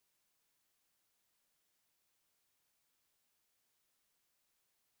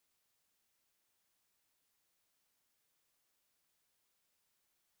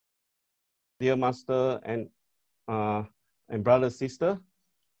dear master and brother, sister.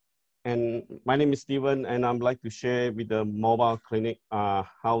 And my name is Steven, and I'd like to share with the mobile clinic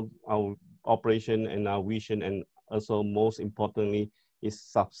how our operation and our vision, and also most importantly is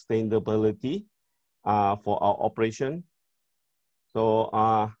sustainability for our operation. So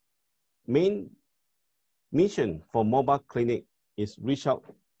main mission for mobile clinic is reach out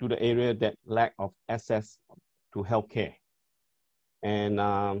to the area that lack of access to healthcare,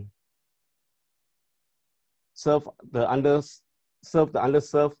 and serve the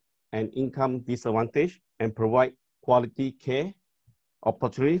underserved and income disadvantaged, and provide quality care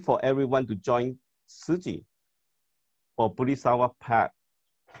opportunity for everyone to join Suji for police our path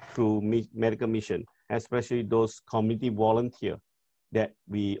through medical mission, especially those community volunteers that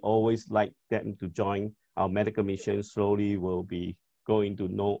we always like them to join our medical mission. Slowly will be going to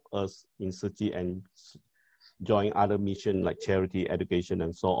know us in Suji and join other mission like charity, education,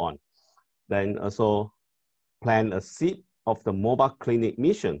 and so on. Then also plan a seed of the mobile clinic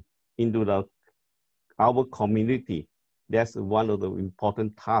mission into our community. That's one of the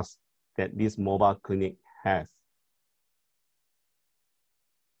important tasks that this mobile clinic has.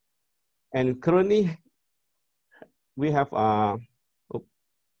 And currently we have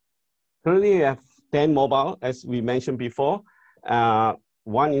 10 mobile, as we mentioned before. 1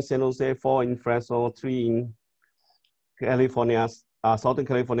 in San Jose, 4 in Fresno, 3 in California, Southern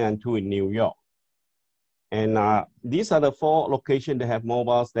California, and 2 in New York. And these are the 4 locations that have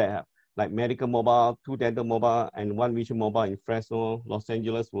mobiles that have like medical mobile, 2 dental mobile, and 1 vision mobile in Fresno. Los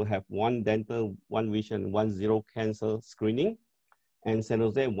Angeles will have 1 dental, 1 vision, 1 zero cancer screening. And San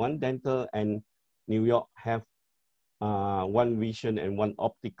Jose, 1 dental, and New York have 1 vision and 1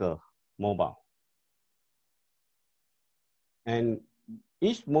 optical mobile. And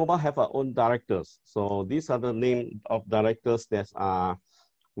each mobile have our own directors. So these are the name of directors that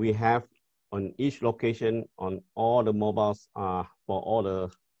we have on each location on all the mobiles for all the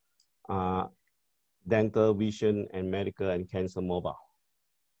dental, vision, and medical and cancer mobile.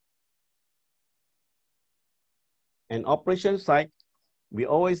 And operation side, we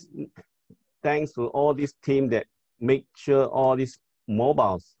always thanks to all this team that make sure all these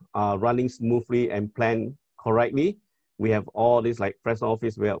mobiles are running smoothly and planned correctly. We have all this like Fresno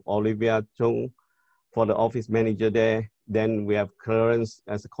office, we have Olivia Chung for the office manager there. Then we have Clarence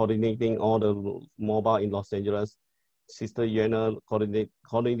as coordinating all the mobile in Los Angeles. Sister Yena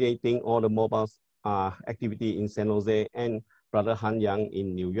coordinating all the mobiles activity in San Jose, and Brother Han Yang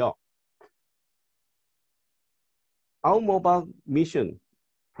in New York. Our mobile mission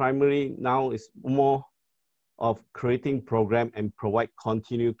primarily now is more of creating program and provide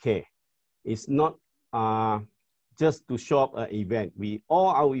continued care. It's not just to show up an event. All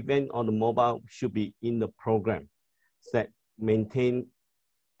our event on the mobile should be in the program that maintain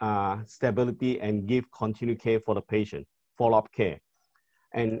stability and give continued care for the patient, follow-up care.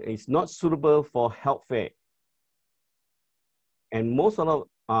 And it's not suitable for health fair. And most of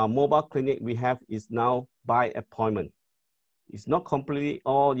the mobile clinic we have is now by appointment. It's not completely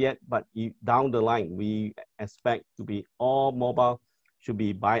all yet, but down the line, we expect to be all mobile should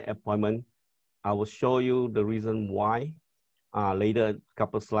be by appointment. I will show you the reason why later, a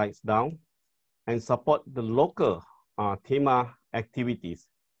couple slides down, and support the local TEMA activities,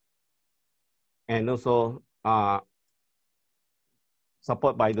 and also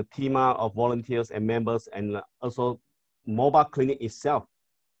support by the TEMA of volunteers and members, and also mobile clinic itself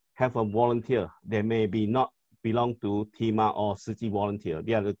have a volunteer. They may be not belong to TEMA or city volunteer.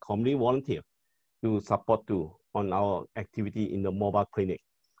 They are the community volunteer to support too on our activity in the mobile clinic.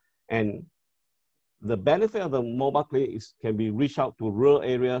 And the benefit of the mobile clinic is can be reach out to rural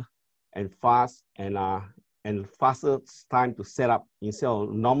area and fast and faster time to set up instead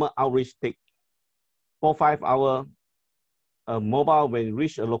of normal outreach take 4-5 hours. Mobile when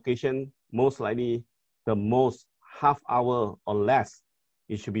reach a location, most likely the most half hour or less,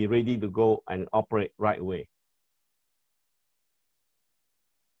 it should be ready to go and operate right away.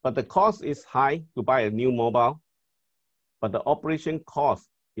 But the cost is high to buy a new mobile, but the operation cost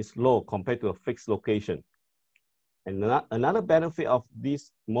is low compared to a fixed location. And another benefit of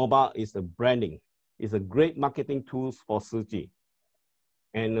this mobile is the branding. It's a great marketing tools for Suji,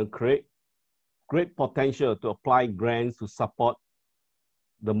 and create great potential to apply grants to support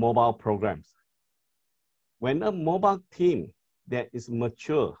the mobile programs. When a mobile team that is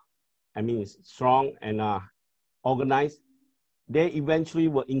mature, I mean strong and organized, they eventually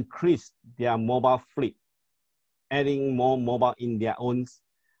will increase their mobile fleet, adding more mobile in their own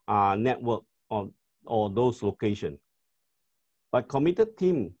network or those locations. But committed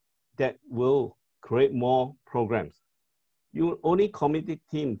team that will create more programs. You only committed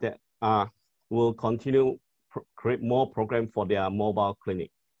team that will continue create more programs for their mobile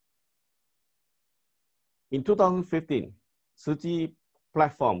clinic. In 2015, Suji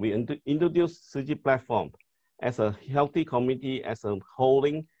platform, we introduced Suji platform as a healthy community, as a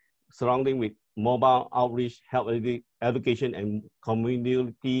holding surrounding with mobile outreach, health education, and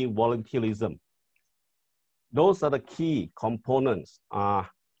community volunteerism. Those are the key components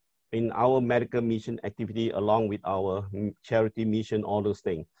in our medical mission activity, along with our charity mission, all those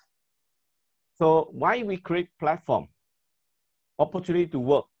things. So why we create platform? Opportunity to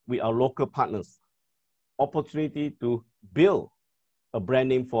work with our local partners, opportunity to build a brand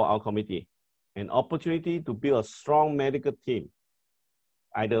name for our community, an opportunity to build a strong medical team,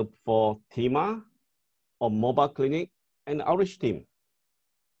 either for TIMA or mobile clinic and outreach team.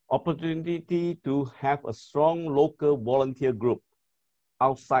 Opportunity to have a strong local volunteer group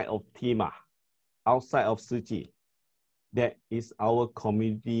outside of TIMA, outside of Suji. That is our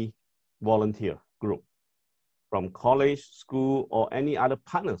community volunteer group from college, school, or any other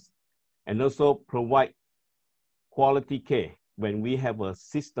partners, and also provide quality care when we have a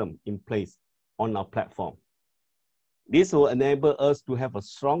system in place on our platform. This will enable us to have a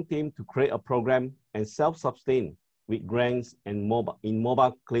strong team to create a program and self-sustain with grants and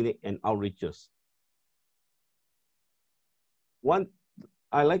mobile clinic and outreaches. One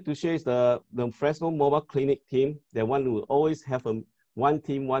I like to share is the Fresno Mobile Clinic team. They want to always have a one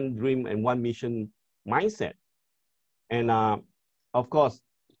team, one dream, and one mission mindset. And of course,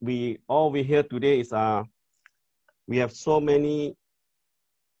 all we hear today is we have so many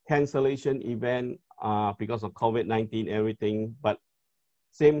cancellation event because of COVID-19, everything. But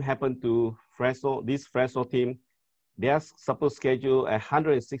same happened to Fresno. This Fresno team, they are supposed to schedule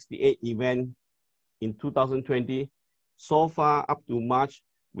 168 events in 2020. So far, up to March,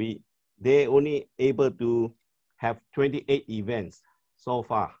 they only able to have 28 events so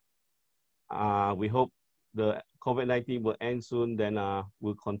far. We hope the COVID-19 will end soon, then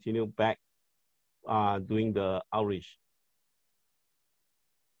we'll continue back doing the outreach.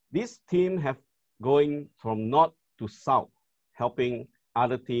 This team have going from north to south, helping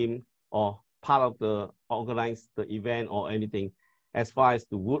other team or part of the organize the event or anything, as far as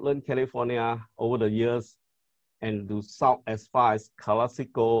to Woodland, California over the years, and to south as far as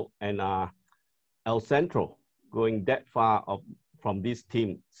Calexico and El Centro, going that far from this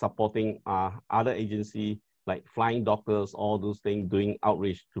team supporting other agencies like flying doctors, all those things, doing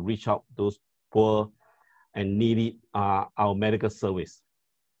outreach to reach out those poor and needy our medical service.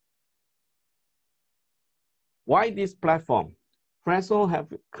 Why this platform? Fresno have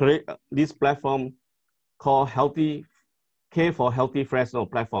created this platform called Care for Healthy Fresno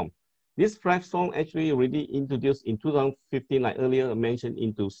platform. This platform actually already introduced in 2015, like earlier mentioned,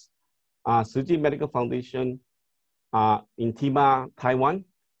 into Suji Medical Foundation in TIMA, Taiwan.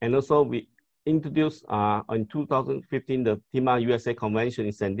 And also we introduced in 2015, the TIMA USA Convention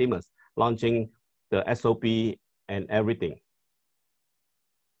in St. Dimas, launching the SOP and everything.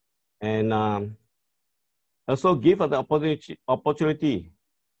 And also give the opportunity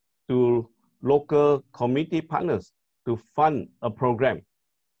to local community partners to fund a program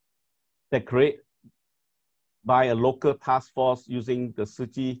that create by a local task force using the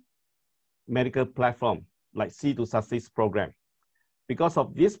Suji medical platform, like C to Success program. Because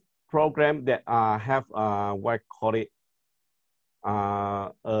of this program that have what I call it,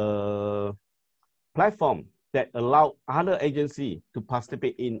 a platform that allow other agencies to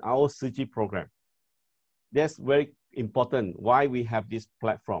participate in our Suji program. That's very important why we have this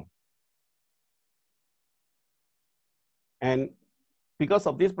platform. And because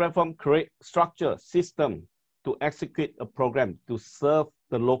of this platform, create structure, system to execute a program to serve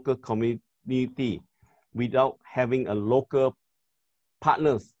the local community without having a local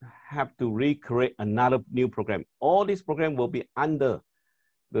partners have to recreate another new program. All these programs will be under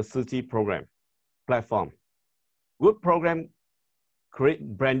the Suji program platform. Good program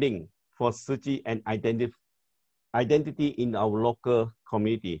create branding for Suji and identity in our local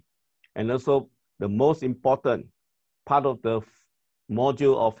community. And also the most important part of the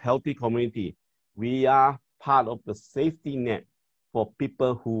module of healthy community, we are part of the safety net for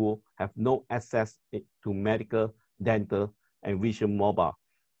people who have no access to medical, dental, and vision mobile.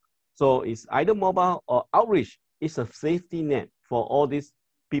 So it's either mobile or outreach. It's a safety net for all these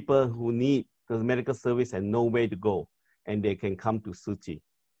people who need the medical service and no way to go, and they can come to Suji.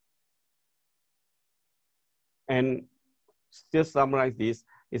 And just summarize this,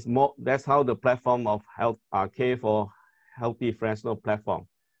 that's how the platform of health Care for Healthy Fresno platform.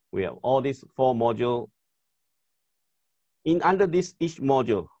 We have all these 4 modules. Under this each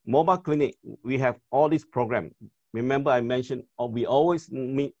module, mobile clinic, we have all these programs. remember I mentioned we always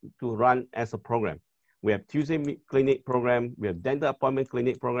meet to run as a program. We have Tuesday clinic program, we have dental appointment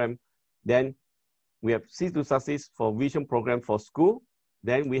clinic program, then we have C2Success for vision program for school,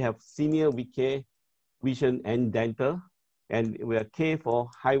 then we have senior VK vision and dental, and we have K for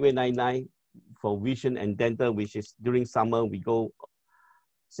Highway 99 for vision and dental, which is during summer we go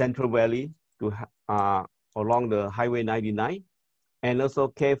Central Valley to along the Highway 99, and also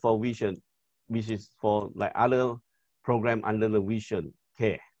K for vision, which is for like other program under the vision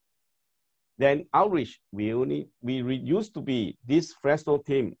care. Then outreach, used to be, this Fresno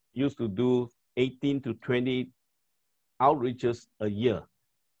team used to do 18 to 20 outreaches a year,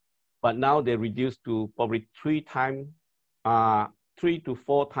 but now they reduced to probably 3 to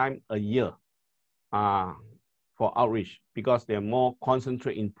 4 times a year for outreach, because they're more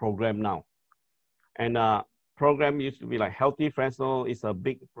concentrated in program now. And program used to be like Healthy Fresno is a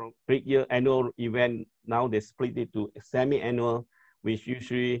big year annual event. Now they split it to semi-annual, which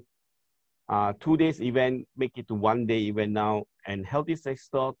usually 2 days event, make it to 1 day event now. And Healthy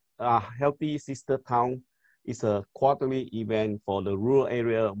Sister Town is a quarterly event for the rural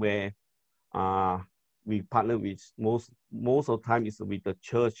area where we partner with most of the time is with the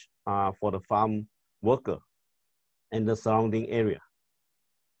church for the farm worker and the surrounding area.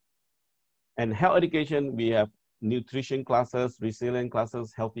 And health education, we have nutrition classes, resilient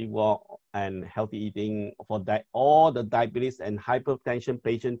classes, healthy walk, and healthy eating for all the diabetes and hypertension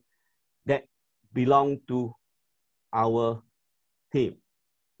patients that belong to our team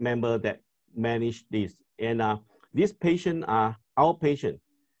member that manage this. And these patients are our patients.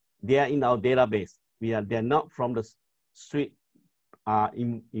 They are in our database. They're not from the street,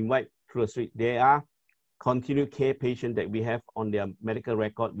 invite through the street. They are continued care patients that we have on their medical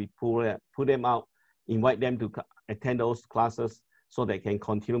record. We pull them out, invite them to attend those classes so they can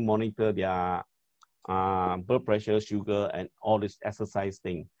continue monitor their blood pressure, sugar, and all this exercise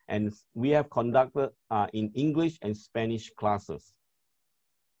thing. And we have conducted in English and Spanish classes.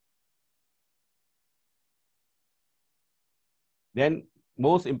 Then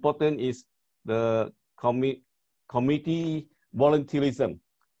most important is the community volunteerism.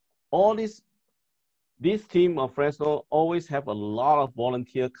 All this team of Fresno always have a lot of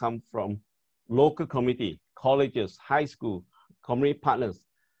volunteers come from local community, colleges, high school, community partners.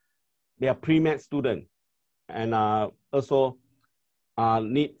 They are pre-med students, and also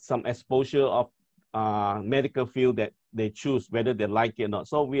need some exposure of medical field that they choose, whether they like it or not.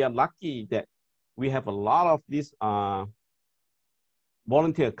 So we are lucky that we have a lot of these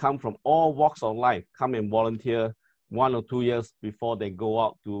volunteers come from all walks of life, come and volunteer 1 or 2 years before they go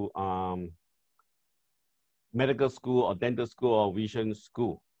out to medical school or dental school or vision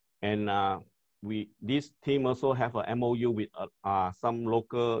school. And this team also have a MOU with some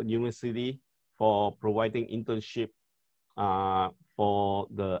local university for providing internship for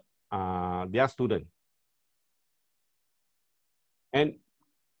their students. And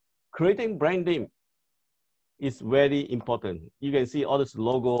creating brand name is very important. You can see all this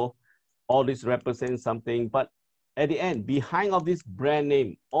logo, all this represents something, but at the end, behind of this brand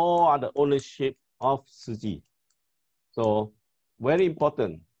name, all are the ownership of Tzu Chi. So very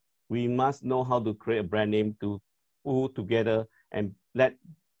important. We must know how to create a brand name to pull together and let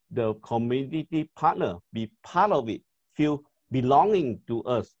the community partner be part of it, feel belonging to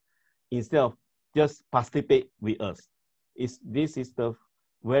us instead of just participate with us. This is the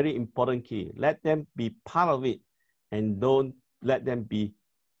very important key. Let them be part of it and don't let them be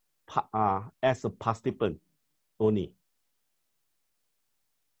as a participant only.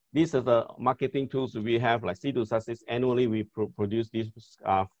 These are the marketing tools we have, like C2Success. Annually, we produce this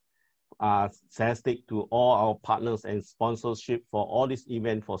statistic to all our partners and sponsorship for all this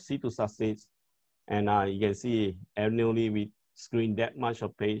event for C2Success. And you can see annually we screen that much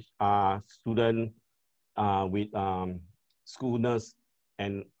of page student with school nurse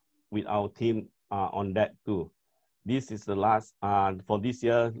and with our team on that too. This is the last for this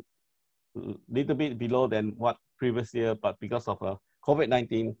year, little bit below than what previous year, but because of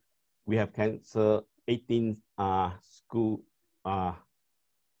COVID-19, we have canceled 18 school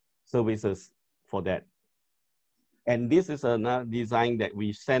services for that. And this is another design that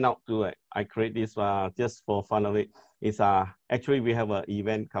we sent out to, I create this just for fun of it. It's actually we have an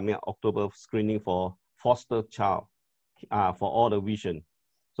event coming up October screening for foster child for all the vision.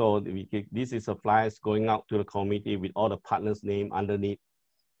 So this is a flyers going out to the community with all the partners' name underneath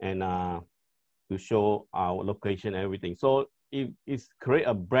and to show our location and everything. So it's create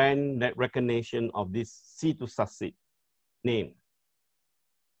a brand that recognition of this C2Success name.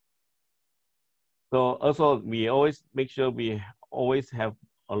 So also we always make sure we always have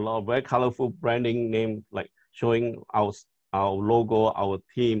a lot of very colorful branding name like showing our logo, our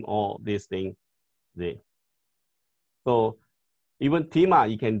team, all these things. So even Tima,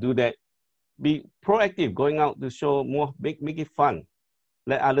 you can do that. Be proactive, going out to show more, make it fun.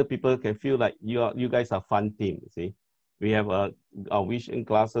 Let other people can feel like you guys are fun team. See, we have our vision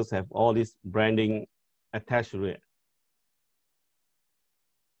classes have all this branding attached to it.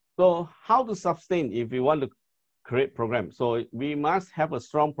 So how to sustain if we want to create program? So we must have a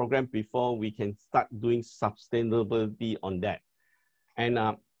strong program before we can start doing sustainability on that. And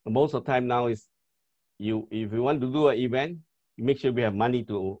most of the time now is if you want to do an event, you make sure we have money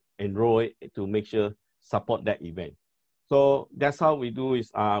to enroll it, to make sure support that event. So that's how we do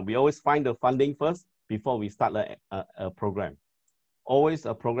is we always find the funding first before we start a program. Always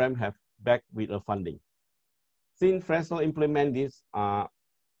a program have back with a funding. Since Fresno implement this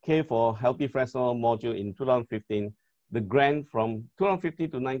Care for Healthy Fresno module in 2015, the grant from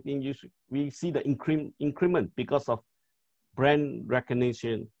 2015 to 19, we see the increment because of brand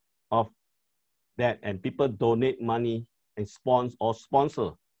recognition of that, and people donate money and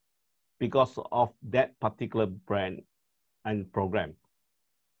sponsor because of that particular brand and program.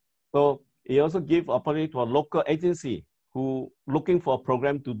 So it also gives opportunity to a local agency who looking for a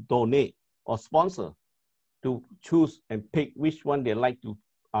program to donate or sponsor to choose and pick which one they like to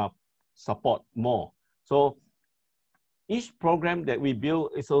support more. So each program that we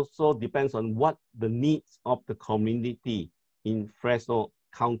build is also depends on what the needs of the community in Fresno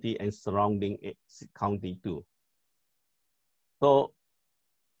County and surrounding county too. So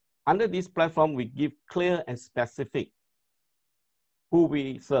under this platform, we give clear and specific who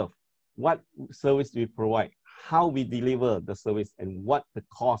we serve, what service we provide, how we deliver the service, and what the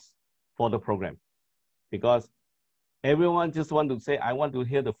cost for the program. Because everyone just want to say, I want to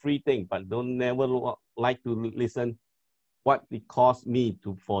hear the free thing, but don't never like to listen what it costs me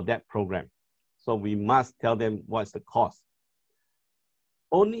for that program. So we must tell them what's the cost.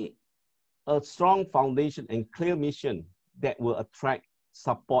 Only a strong foundation and clear mission that will attract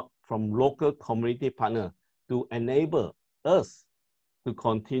support from local community partners to enable us to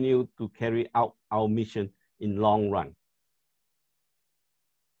continue to carry out our mission in long run.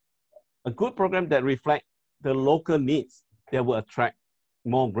 A good program that reflects the local needs that will attract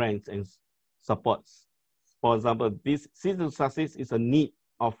more grants and supports. For example, this Seeds to Success is a need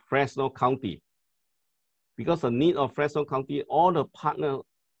of Fresno County. Because the need of Fresno County, all the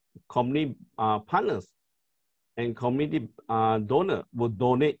community partners and community donors will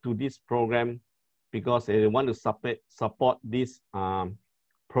donate to this program because they want to support this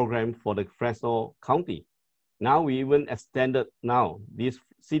program for the Fresno County. Now we even extended this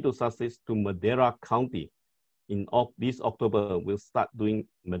Seeds to Success to Madera County. In this October, we'll start doing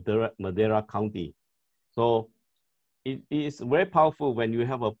Madera County. So it is very powerful when you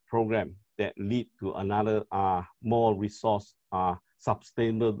have a program that lead to another more resource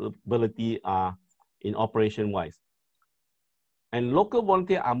sustainability in operation wise. And local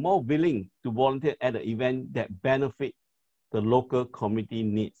volunteers are more willing to volunteer at an event that benefit the local community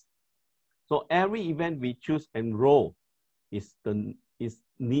needs. So every event we choose and enroll is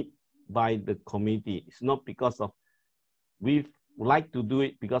need by the community. It's not because of we like to do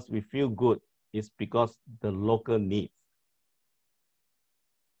it because we feel good. It's because the local needs.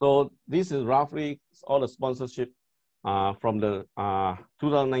 So this is roughly all the sponsorship from the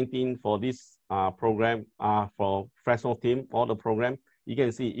 2019 for this program for Fresno team, all the program. You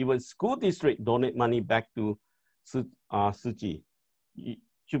can see even school district donate money back to Suchi. It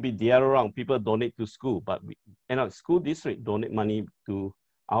should be the other around, people donate to school, but school district donate money to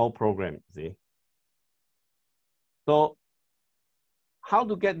our program, see. So how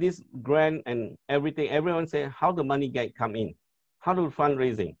to get this grant and everything, everyone say how the money come in, how to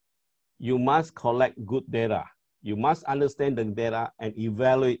fundraising. You must collect good data. You must understand the data and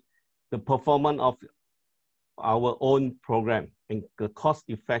evaluate the performance of our own program and the cost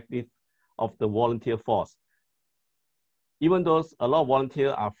effective of the volunteer force. Even though a lot of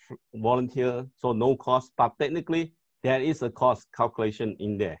volunteers are volunteer, so no cost, but technically there is a cost calculation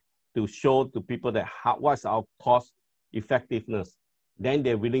in there to show to people that what's our cost effectiveness. Then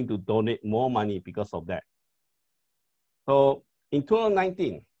they're willing to donate more money because of that. So in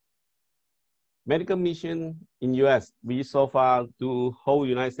 2019, medical mission in US, we so far do whole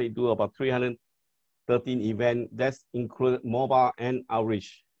United States do about 313 events. That's include mobile and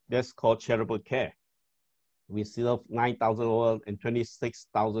outreach. That's called charitable care. We serve 9,000 over and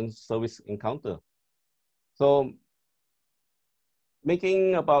 26,000 service encounter. So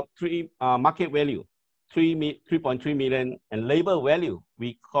making about market value, 3.3 million, and labor value,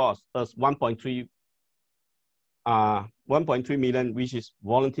 we cost us 1.3 million, which is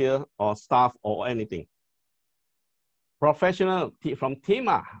volunteer or staff or anything. Professional from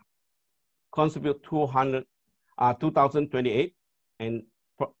TEMA contribute 2,028, and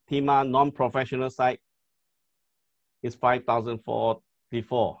TEMA non-professional side is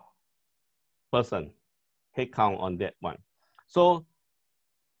 5,044 person headcount on that one. So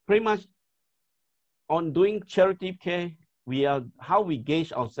pretty much on doing charity care, how we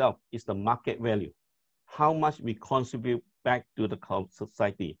gauge ourselves is the market value, how much we contribute back to the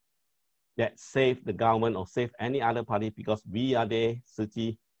society that save the government or save any other party, because we are there,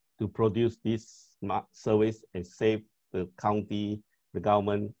 Siji, to produce this service and save the county, the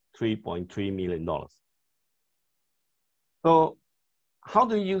government, $3.3 million. So how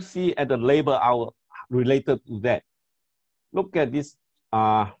do you see at the labor hour related to that? Look at this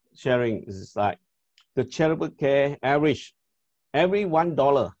sharing. This is like the charitable care average, every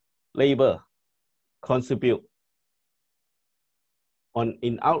 $1 labor contribute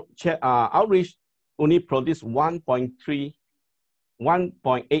in outreach only produce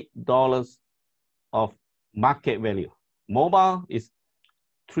 $1.8 of market value. Mobile is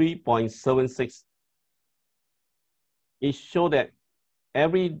 3.76. It shows that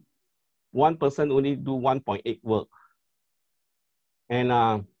every one person only do 1.8 work.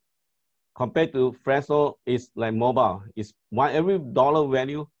 And compared to Fresno, is like mobile, is every dollar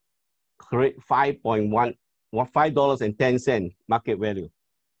value create $5.10 market value.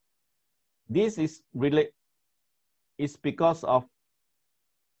 This is really because of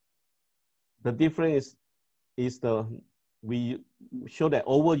the difference we show that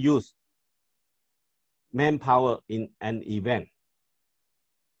overuse manpower in an event.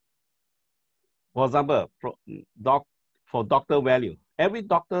 For example, for doctor value, every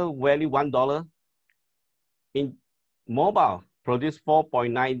doctor value $1 in mobile produce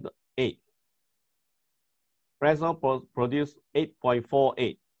 4.98. Fresno produce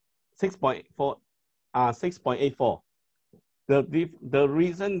 8.48, 6.84. The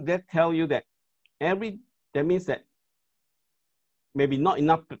reason that tell you that that means that maybe not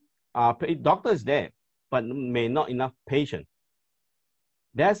enough doctors there, but may not enough patient.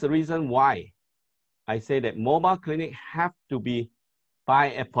 That's the reason why I say that mobile clinic have to be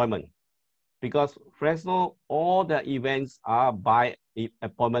by appointment, because Fresno, all the events are by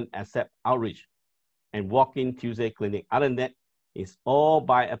appointment except outreach and walk-in Tuesday clinic. Other than that, it's all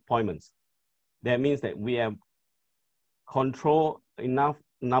by appointments. That means that we have control enough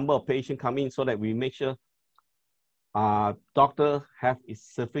number of patients coming so that we make sure doctor have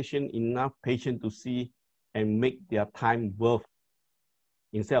sufficient enough patient to see and make their time worth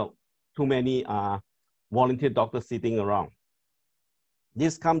instead of too many volunteer doctors sitting around.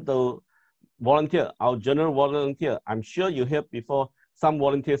 This comes to volunteer, our general volunteer. I'm sure you heard before some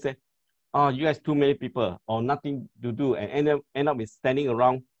volunteers say, oh, you guys too many people or nothing to do, and end up with standing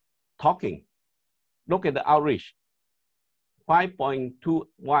around talking. Look at the outreach,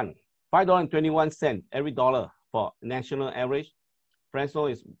 $5.21 every dollar for national average. Fresno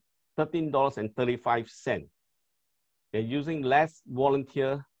is $13.35. They're using less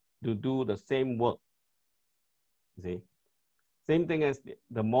volunteer to do the same work. See, same thing as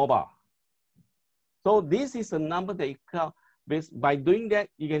the mobile. So this is a number that you count. By doing that,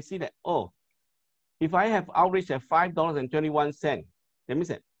 you can see that, oh, if I have outreach at $5.21, that means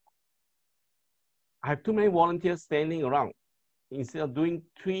that I have too many volunteers standing around. Instead of doing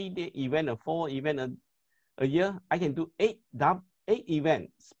 3-day event or 4 event a year, I can do 8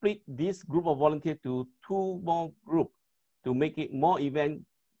 events, split this group of volunteers to 2 more groups to make it more event,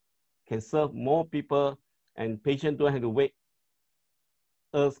 can serve more people, and patients don't have to wait.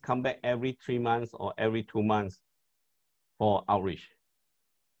 Us come back every 3 months or every 2 months for outreach.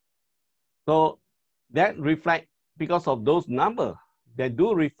 So that reflect, because of those numbers, they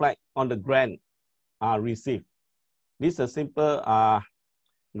do reflect on the grant received. This is a simple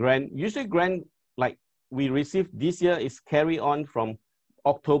grant. Usually grant like we received this year is carry on from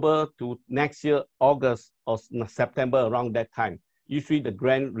October to next year, August or September, around that time. Usually the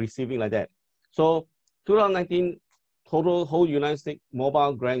grant receiving like that. So 2019 total whole United States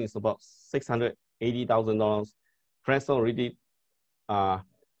mobile grant is about $680,000. Fresno already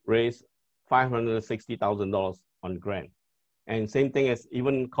raised $560,000 on grant. And same thing as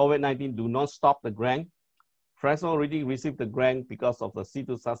even COVID-19 do not stop the grant. Fresno already received the grant because of the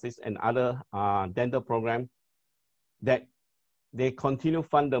C2 Success and other dental program that they continue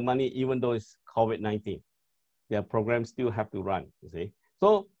fund the money even though it's COVID-19. Their programs still have to run, you see.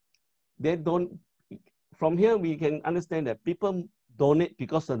 So they don't, from here we can understand that people donate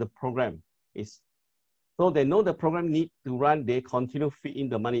because of the program. So they know the program need to run, they continue feed in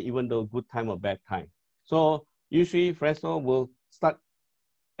the money even though good time or bad time. So usually Fresno will start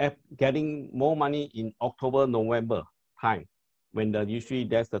getting more money in October, November time when usually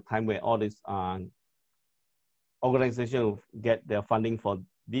that's the time where all these organizations get their funding for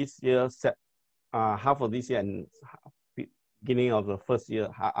this year, half of this year and beginning of the first year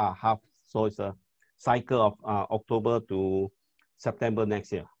half. So it's a cycle of October to September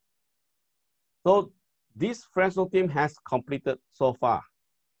next year. So this Fresno team has completed so far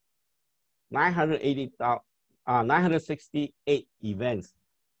 968 events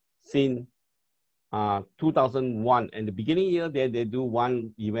since 2001. And the beginning year, they do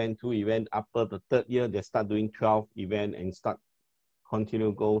 1 event, 2 events. After the 3rd year, they start doing 12 events and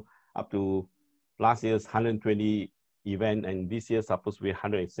continue go up to last year's 120 event, and this year supposed to be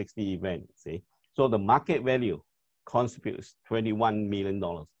 160 events. See, so the market value contributes $21 million.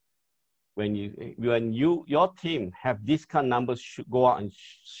 When your team have this kind of numbers, should go out and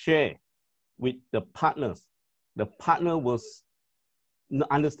share with the partners. The partner will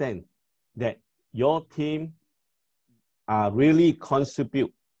understand that your team really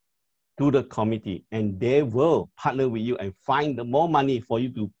contribute to the committee, and they will partner with you and find more money for you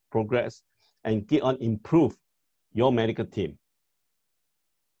to progress and keep on improve your medical team.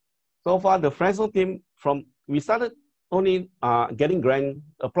 So far, the Fresno team, we started only getting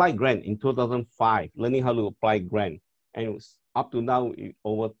apply grant in 2005, learning how to apply grant. And it was up to now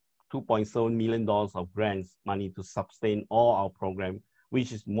over $2.7 million of grants money to sustain all our program,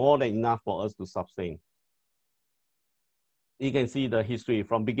 which is more than enough for us to sustain. You can see the history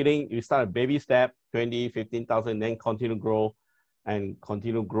from beginning. You start baby step, 20, 15,000, then continue grow and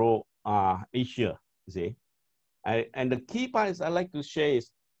continue grow each year, you see. And the key part is I like to share is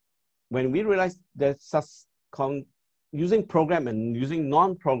when we realize that using program and using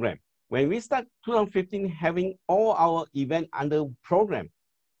non-program, when we start 2015 having all our event under program,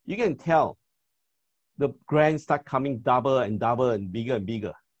 you can tell the grants start coming double and bigger and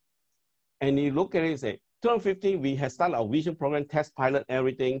bigger. And you look at it and say, 2015, we had started our vision program, test pilot,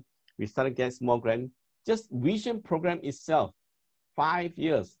 everything. We started getting small grant. Just vision program itself, 5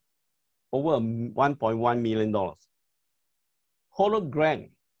 years, over $1.1 million. Total grant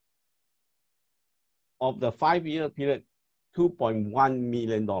of the 5-year period, $2.1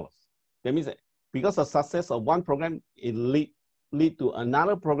 million. That means that because of success of one program, it lead to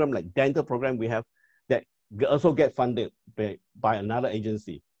another program like dental program we have that also get funded by another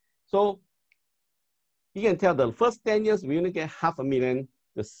agency. So you can tell the first 10 years, we only get $500,000.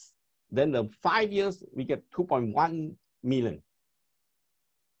 Then the 5 years, we get $2.1 million.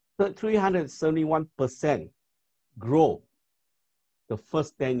 So 371% grow the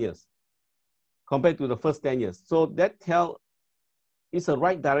first 10 years compared to the first 10 years. So that it's the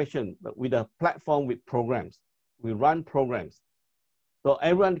right direction with a platform with programs. We run programs. So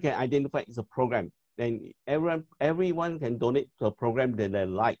everyone can identify it's a program. Then everyone can donate to a program that they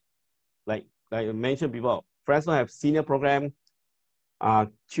like. Like I mentioned before, Fresno have senior program,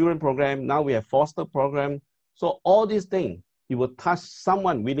 children program. Now we have foster program. So all these things, it will touch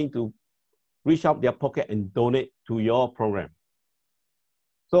someone willing to reach out their pocket and donate to your program.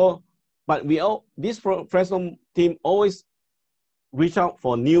 So, but this Fresno team always reach out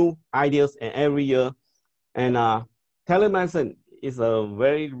for new ideas and every year. And telemedicine is a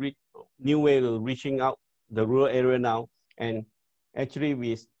very new way of reaching out the rural area now. And actually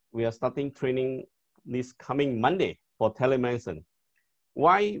we are starting training this coming Monday for telemedicine.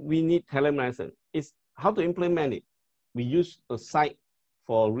 Why we need telemedicine is how to implement it. We use a site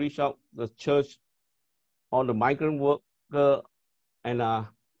for reach out the church or the migrant worker, and our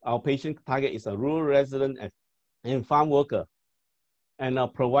patient target is a rural resident and farm worker and a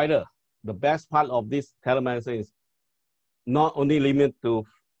provider. The best part of this telemedicine is not only limited to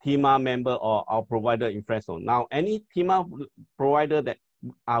TMA member or our provider in Fresno. Now, any TMA provider that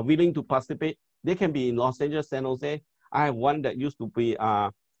are willing to participate, they can be in Los Angeles, San Jose. I have one that used to be a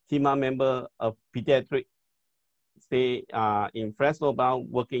TMA member of pediatric, stay in Fresno, about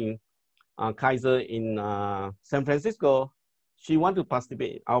working Kaiser in San Francisco. She want to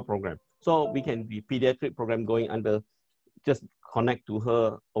participate in our program. So we can be pediatric program going under, just connect to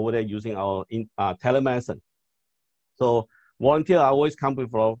her over there using our telemedicine. So volunteer always come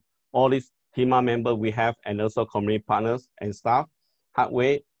from all these TMA members we have, and also community partners and staff.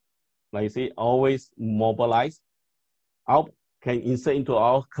 Hardware, like you see, always mobilize. Can insert into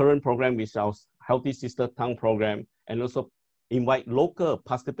our current program, which is our Healthy Sister Tongue program, and also invite local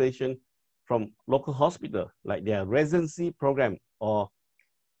participation from local hospital, like their residency program or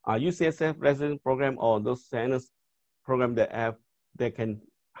UCSF resident program, or those centers program that can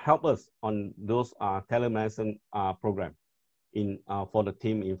help us on those telemedicine program for the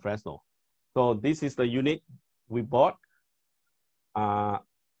team in Fresno. So this is the unit we bought.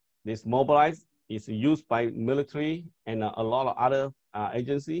 This mobilized is used by military and a lot of other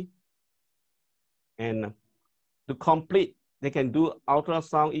agencies. And to complete, they can do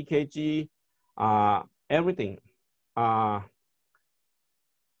ultrasound, EKG, everything. But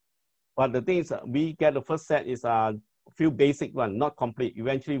the thing is, we get the first set is a few basic one, not complete.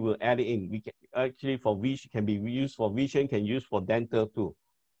 Eventually, we'll add it in. We can actually for vision can be used for vision, can use for dental too.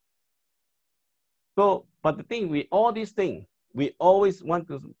 So, but the thing with all these things, we always want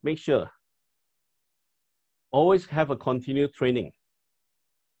to make sure, always have a continued training.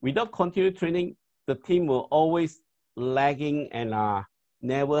 Without continued training, the team will always lagging and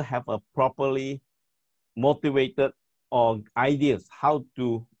never have a properly motivated or ideas how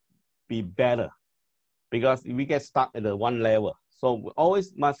to be better, because we get stuck at the one level. So we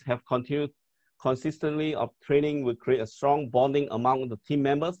always must have continued consistently of training will create a strong bonding among the team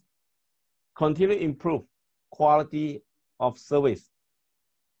members, continue to improve quality of service.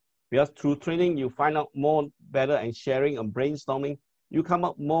 Because through training, you find out more better and sharing and brainstorming, you come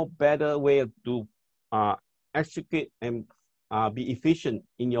up more better way to execute and be efficient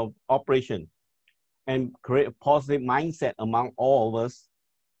in your operation and create a positive mindset among all of us.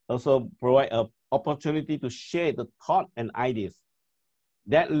 Also provide an opportunity to share the thought and ideas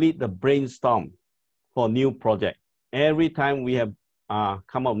that lead the brainstorm for new project. Every time we have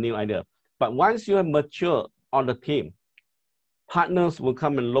come up with new idea. But once you have matured on the team, partners will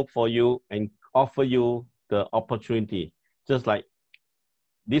come and look for you and offer you the opportunity. Just like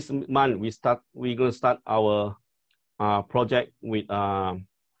this month, we're going to start our project with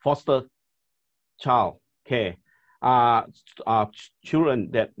foster child care,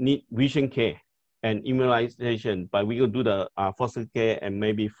 children that need vision care and immunization, but we will do the foster care and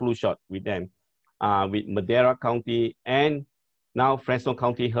maybe flu shot with them, with Madera County, and now Fresno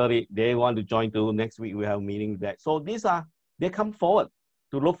County heard it. They want to join too. Next week we have a meeting with that. So these are, they come forward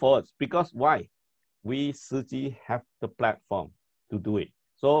to look forward, because why? We CG have the platform to do it.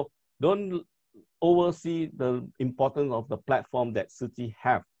 So don't oversee the importance of the platform that CG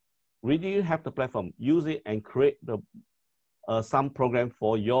have. Really have the platform, use it and create the some program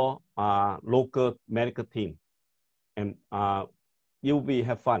for your local medical team, and you'll be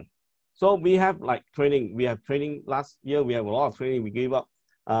have fun. So we have like training. We have training last year. We have a lot of training. We gave up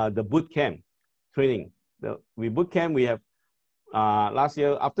the boot camp training. We boot camp. We have last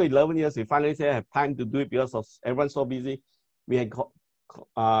year, after 11 years, we finally have time to do it because of everyone's so busy. We had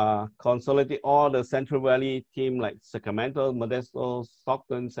consolidate all the Central Valley team like Sacramento, Modesto,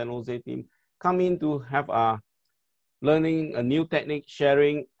 Stockton, San Jose team come in to have learning a new technique,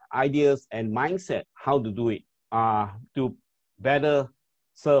 sharing ideas and mindset how to do it to better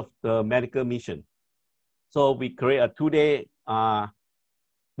serve the medical mission. So we create a 2-day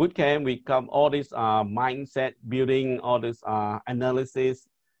boot camp. We come all this mindset building, all this analysis,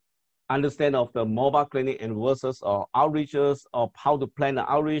 understand of the mobile clinic and versus outreaches, of how to plan the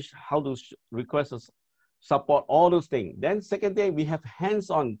outreach, how to request support, all those things. Then second day, we have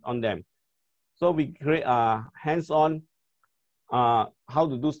hands-on on them. So we create hands-on how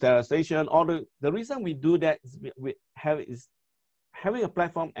to do sterilization. The reason we do that is having a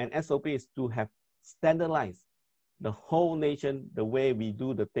platform and SOP is to have standardized the whole nation, the way we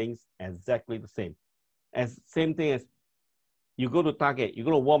do the things exactly the same. Same thing as you go to Target, you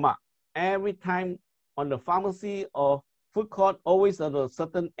go to Walmart, every time on the pharmacy or food court, always at a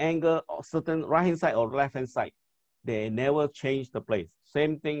certain angle or certain right-hand side or left-hand side. They never change the place.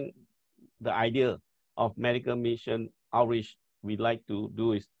 Same thing, the idea of medical mission outreach we like to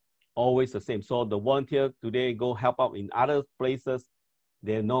do is always the same. So the volunteer today go help out in other places,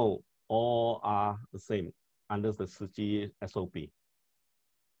 they know all are the same under the CG SOP.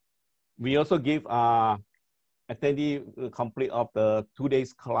 We also give attendee complete of the 2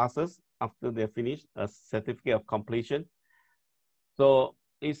 days classes after they finish a certificate of completion. So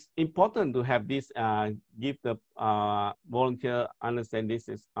it's important to have this, give the volunteer understand this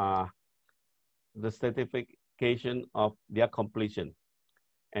is the certification of their completion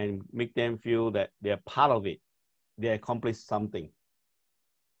and make them feel that they're part of it. They accomplished something.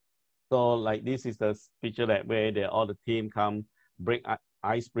 So like this is the picture that where all the team come,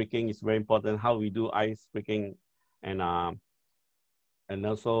 ice breaking is very important, how we do ice breaking, and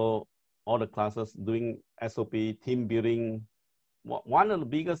also all the classes doing SOP, team building. One of the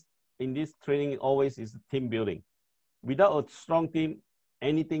biggest in this training always is team building. Without a strong team,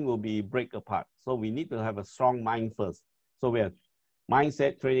 anything will be break apart. So we need to have a strong mind first. So we have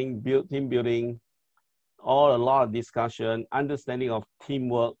mindset training, team building, a lot of discussion, understanding of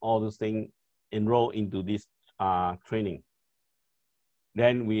teamwork, all those things enroll into this training.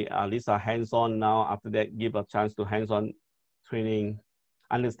 Then we these are hands-on now. After that, give a chance to hands-on training,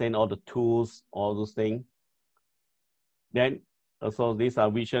 understand all the tools, all those things. Then also these are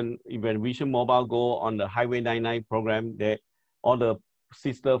Vision, when Vision Mobile go on the Highway 99 program, they, all the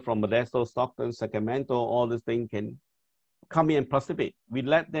sisters from Modesto, Stockton, Sacramento, all these things can come in and participate. We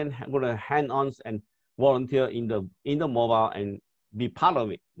let them go to hand-ons and volunteer in the mobile and be part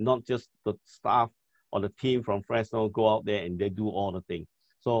of it, not just the staff or the team from Fresno go out there and they do all the things.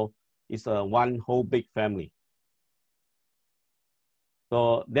 So it's a one whole big family.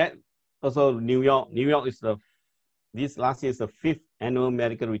 So that also New York is this last year is the 5th annual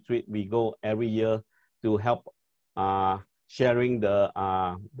medical retreat. We go every year to help sharing the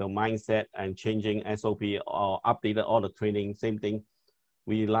mindset and changing SOP or updated all the training, same thing.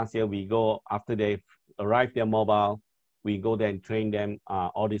 Last year we go after they arrive their mobile, we go there and train them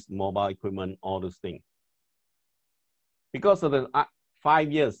all this mobile equipment, all those things. Because of the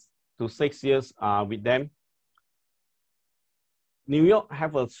 5 years to 6 years with them, New York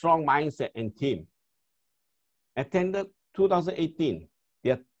have a strong mindset and team. Attended 2018,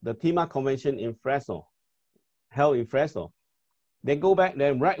 the TIMA convention in Fresno, held in Fresno. They go back,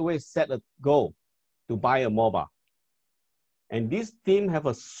 then right away set a goal to buy a mobile. And this team have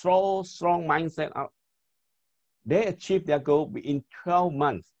a strong mindset. They achieved their goal in 12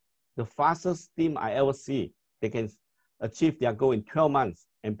 months. The fastest team I ever see. They can achieve their goal in 12 months,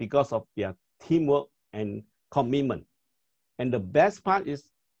 and because of their teamwork and commitment. And the best part is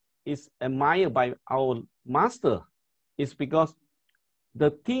admired by our master, is because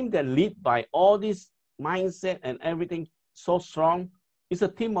the team that lead by all this mindset and everything so strong is a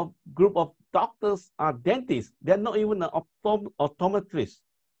team of group of doctors, dentists. They're not even an optometrist.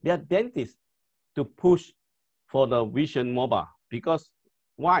 They're dentists to push for the Vision Mobile. Because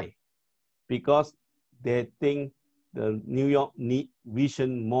why? Because they think the New York need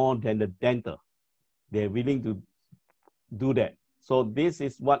vision more than the dental. They're willing to do that. So this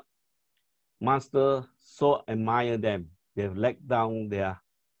is what master so admire them. They've let down their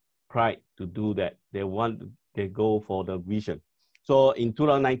pride to do that. They go for the vision. So in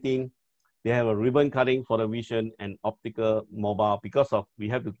 2019, they have a ribbon cutting for the vision and optical mobile, because of we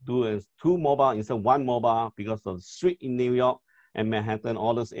have to do 2 mobile instead of 1 mobile, because of the street in New York and Manhattan,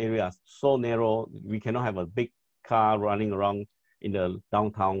 all those areas so narrow. We cannot have a big car running around in the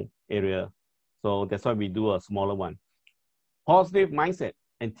downtown area. So that's why we do a smaller one. Positive mindset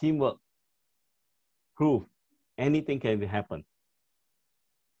and teamwork prove anything can happen.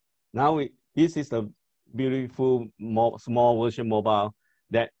 Now this is a beautiful small version mobile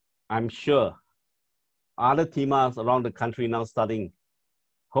that I'm sure other TIMAs around the country now studying.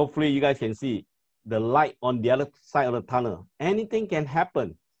 Hopefully you guys can see the light on the other side of the tunnel. Anything can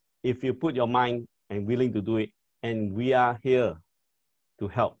happen if you put your mind and willing to do it. And we are here to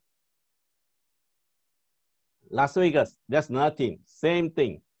help. Las Vegas, that's another team, same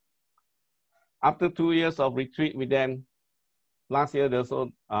thing. After 2 years of retreat with them, last year they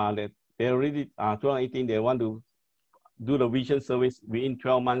already 2018, they want to do the vision service within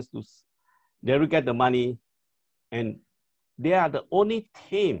 12 months they will get the money, and they are the only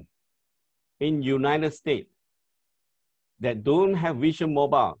team in United States that don't have Vision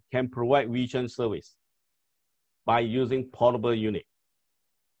Mobile can provide vision service by using portable unit.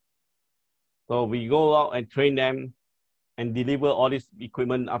 So we go out and train them and deliver all this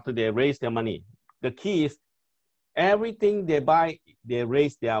equipment after they raise their money. The key is everything they buy, they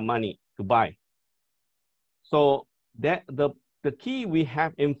raise their money to buy. So that the key we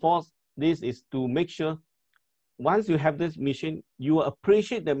have enforced this is to make sure once you have this mission, you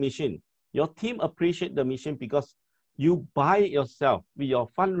appreciate the mission. Your team appreciate the mission because you buy it yourself with your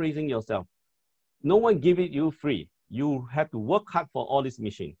fundraising yourself. No one give it you free. You have to work hard for all this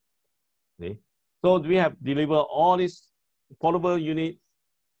mission. Okay? So we have delivered all these portable units,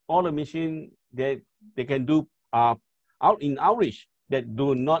 all the machine that they can do out in outreach that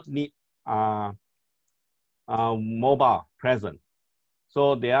do not need mobile present.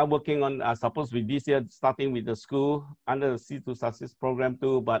 So they are working on, supposed with this year, starting with the school under the C2 Success program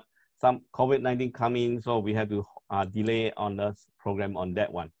too, but some COVID-19 coming, so we have to delay on the program on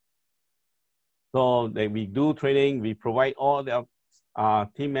that one. So we do training, we provide all the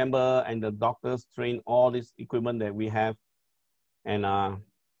team member and the doctors train all this equipment that we have. And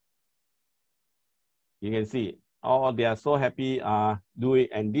you can see, they are so happy do it.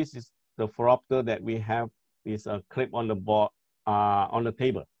 And this is the phoropter that we have, is a clip on the board, on the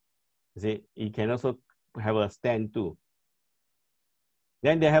table. You see, it can also have a stand too.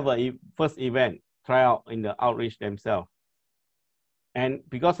 Then they have a first event, tryout in the outreach themselves. And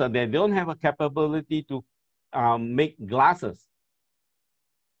because they don't have a capability to make glasses,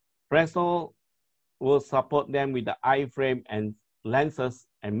 Fresno will support them with the iframe and lenses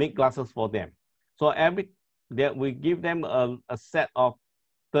and make glasses for them. So we give them a set of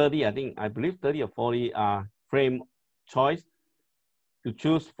 30, I believe 30 or 40 frame choice to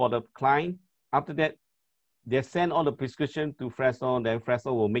choose for the client. After that, they send all the prescription to Fresno, then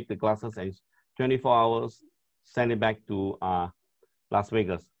Fresno will make the glasses and 24 hours, send it back to Las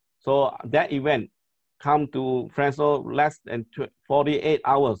Vegas. So that event come to Fresno less than 48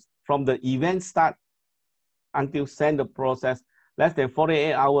 hours from the event start until send the process, less than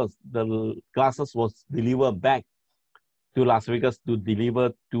 48 hours, the glasses was delivered back to Las Vegas to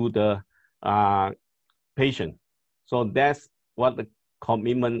deliver to the patient. So that's what the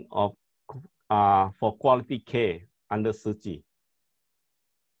commitment of for quality care under Tzu.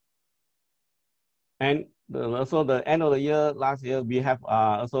 And also the end of the year, last year, we have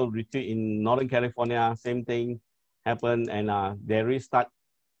also retreat in Northern California, same thing happened, and they restart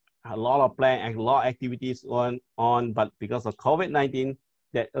a lot of plan and a lot of activities on, but because of COVID-19,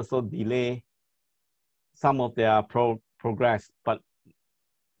 that also delay some of their progress, but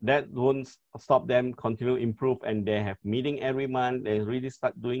that won't stop them continue improve, and they have meeting every month. They really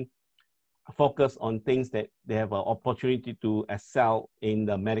start doing focus on things that they have an opportunity to excel in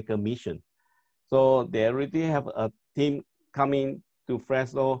the medical mission. So they already have a team coming to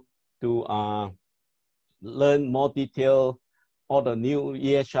Fresno to learn more detail, all the new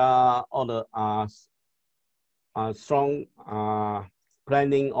EHR, all the strong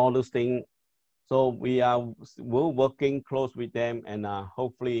planning, all those things. So we're working close with them, and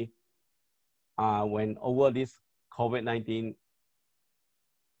hopefully when over this COVID-19,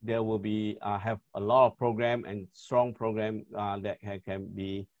 there will be have a lot of program and strong program that can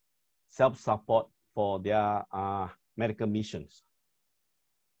be self-support for their medical missions.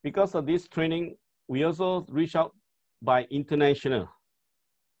 Because of this training, we also reach out by international.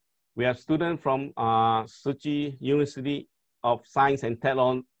 We have students from Tzu University of Science and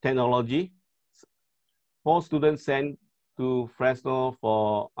Technology. 4 students sent to Fresno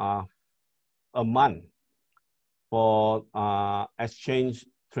for a month for exchange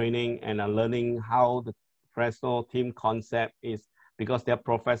training and learning how the Fresno team concept is, because their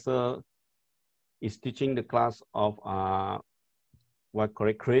professor is teaching the class of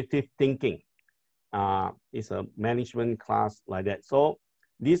creative thinking. It's a management class like that. So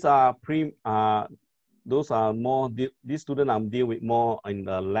these are those are more, these students I'm dealing with more in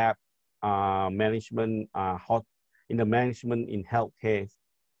the lab management, in the management in healthcare.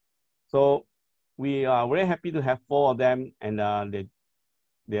 So we are very happy to have 4 of them, and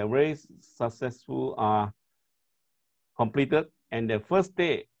they are very successful, completed. And the first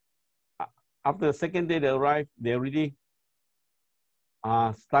day, after the second day they arrived, they already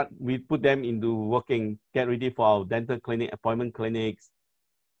we put them into working, get ready for our dental clinic, appointment clinics,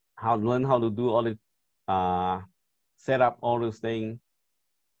 learn how to do all the set up all those things.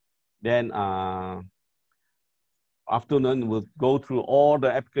 Then afternoon we'll go through all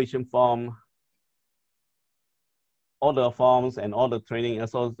the application form, all the forms and all the training,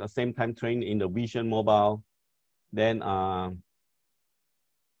 also at the same time train in the Vision Mobile. Then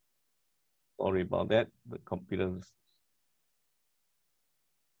sorry about that, the computers.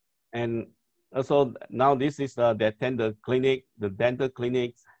 And also now this is they attend the clinic, the dental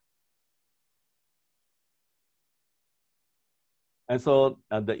clinics. And so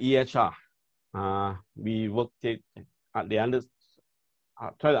the EHR, we work it, try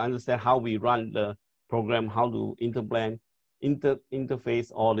to understand how we run the program, how to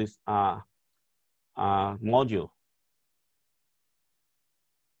interface all this module.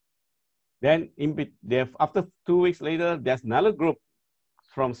 Then after 2 weeks later, there's another group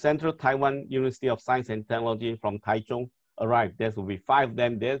from Central Taiwan University of Science and Technology from Taichung arrived. There will be 5 of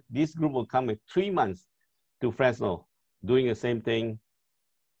them there. This group will come in 3 months to Fresno, doing the same thing.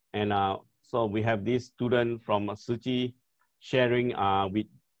 And so we have this student from Tzu sharing with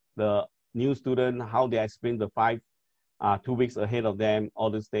the new student how they explain the 5 2 weeks ahead of them,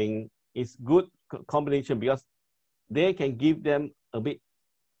 all this thing. It's good combination because they can give them a bit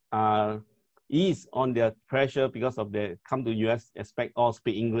ease on their pressure because of they come to US, expect all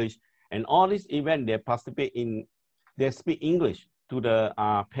speak English, and all this event they participate in, they speak English to the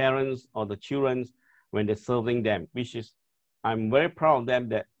parents or the children when they're serving them, which is, I'm very proud of them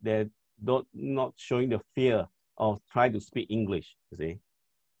that they're not showing the fear of trying to speak English, you see.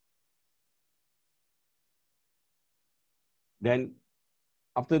 Then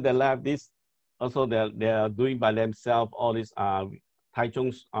after they left this, also they are doing by themselves all these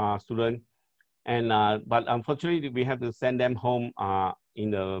Taichung students. And but unfortunately, we have to send them home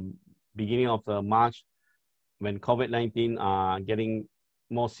in the beginning of March when COVID-19 getting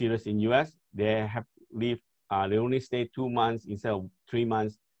more serious in US. They have leave they only stay 2 months instead of 3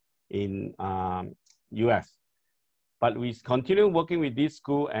 months in US. But we continue working with this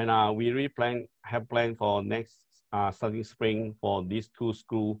school, and we really have planned for next starting spring for these two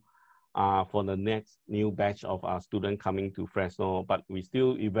schools for the next new batch of students coming to Fresno. But we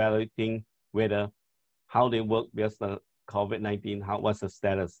still evaluating whether how they work because the COVID-19, what's the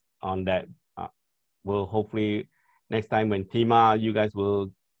status on that. We'll hopefully next time when Tima, you guys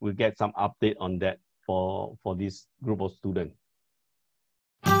will get some update on that for this group of students.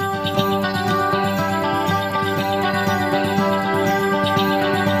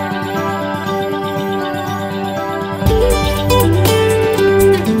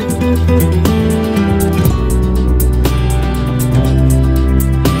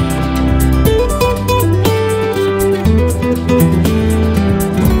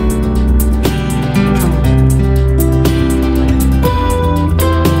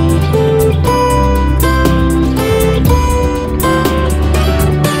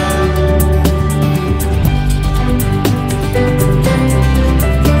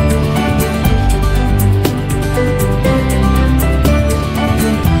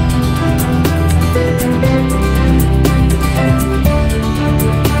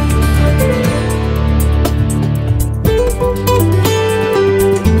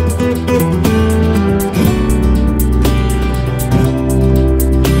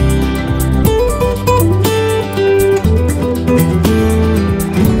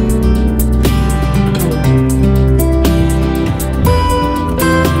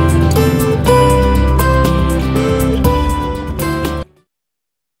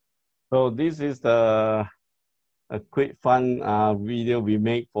 So this is a quick fun video we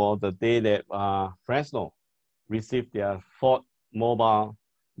make for the day that Fresno received their 4th mobile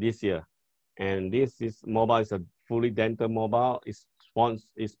this year. And this mobile is a fully dental mobile. It's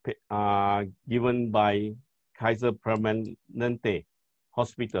given by Kaiser Permanente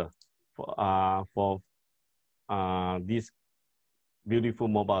Hospital for this beautiful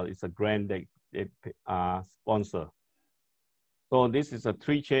mobile. It's a grant that they sponsor. So this is a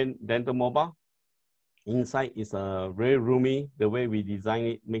 3-chain dental mobile. Inside is very roomy. The way we design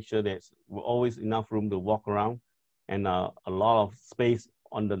it, make sure there's always enough room to walk around, and a lot of space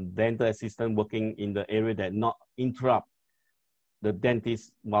on the dental assistant working in the area that not interrupt the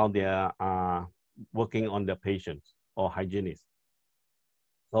dentist while they are working on the patients or hygienists.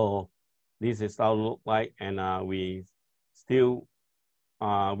 So this is how it look like, and we still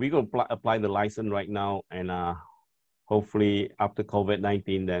we're gonna apply the license right now, and hopefully after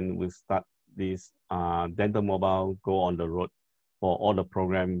COVID-19, then we'll start this dental mobile go on the road for all the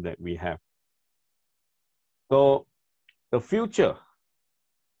programs that we have. So the future,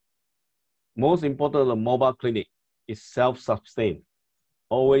 most important, the mobile clinic is self-sustained,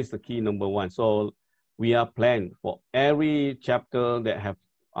 always the key #1. So we are planned for every chapter that have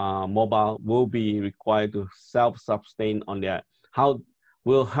mobile will be required to self-sustain on their, how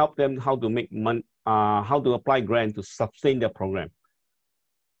will help them how to make money, how to apply grant to sustain their program,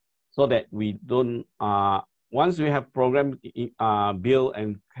 so that we don't, once we have program built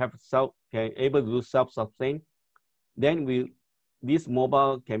and have able to do self-sustain, then this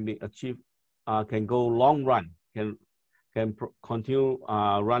mobile can be achieved, can go long run, can continue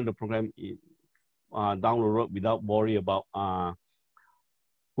run the program down the road without worry about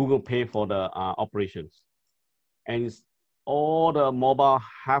who will pay for the operations. And all the mobile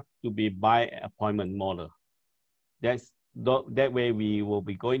have to be by appointment model. That way we will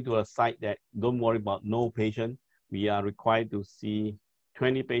be going to a site that don't worry about no patient. We are required to see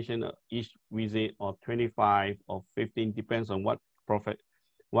 20 patients each visit, or 25 or 15, depends on what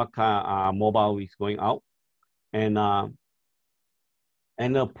kind of mobile is going out. And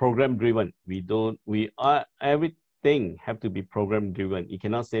program driven. Everything have to be program driven. You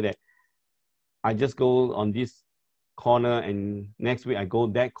cannot say that I just go on this corner and next week I go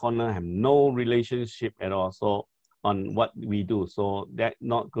that corner, have no relationship at all. So on what we do, so that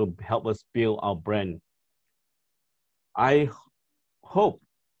not going to help us build our brand. I hope,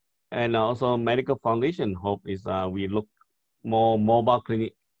 and also Medical Foundation hope, is we look more mobile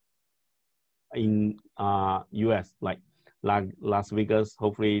clinic in US, like Las Vegas.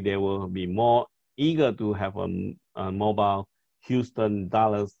 Hopefully they will be more eager to have a mobile. Houston,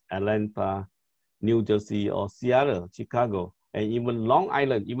 Dallas, Atlanta, New Jersey, or Seattle, Chicago, and even Long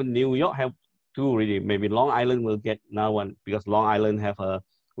Island, even New York have two really. Maybe Long Island will get another one, because Long Island have a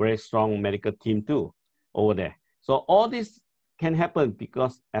very strong medical team too over there. So all this can happen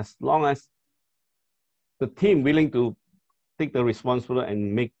because as long as the team willing to take the responsibility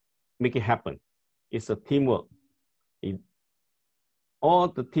and make it happen. It's a teamwork. All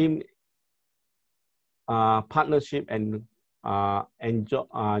the team partnership and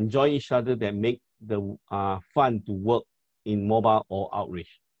enjoy each other that make the fun to work in mobile or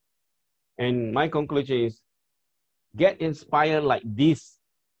outreach. And my conclusion is, get inspired like this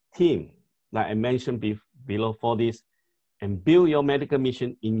team, like I mentioned below for this, and build your medical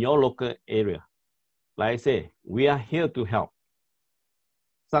mission in your local area. Like I say, we are here to help.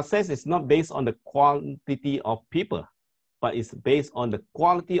 Success is not based on the quantity of people, but it's based on the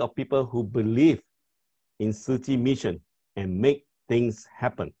quality of people who believe in Tzu mission and make things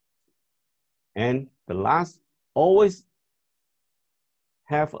happen. And the last, always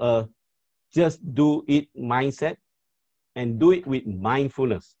have a just do it mindset and do it with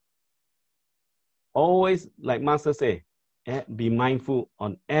mindfulness. Always, like Master say, be mindful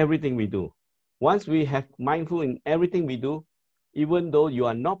on everything we do. Once we have mindful in everything we do, even though you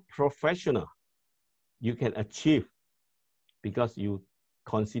are not professional, you can achieve because you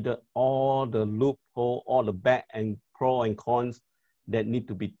consider all the loophole, all the bad and pro and cons that need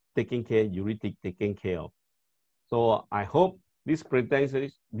to be taken care, you really taken care of. So I hope this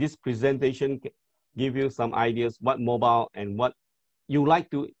presentation give you some ideas what mobile and what you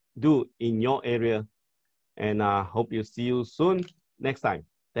like to do in your area. And I hope you see you soon next time.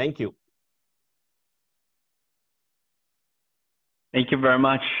 Thank you. Thank you very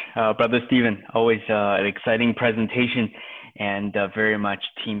much, Brother Stephen. Always an exciting presentation and very much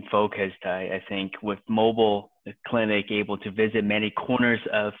team focused. I think with mobile clinic able to visit many corners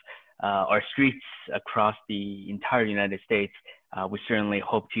of our streets across the entire United States, we certainly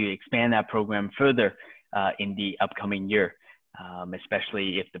hope to expand that program further in the upcoming year,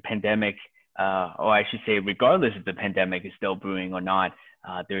 especially if the pandemic, or I should say regardless if the pandemic is still brewing or not,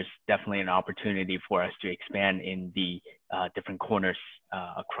 there's definitely an opportunity for us to expand in the different corners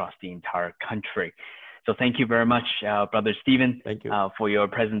across the entire country. So thank you very much, Brother Stephen, thank you. For your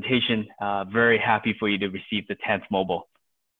presentation. Very happy for you to receive the 10th mobile.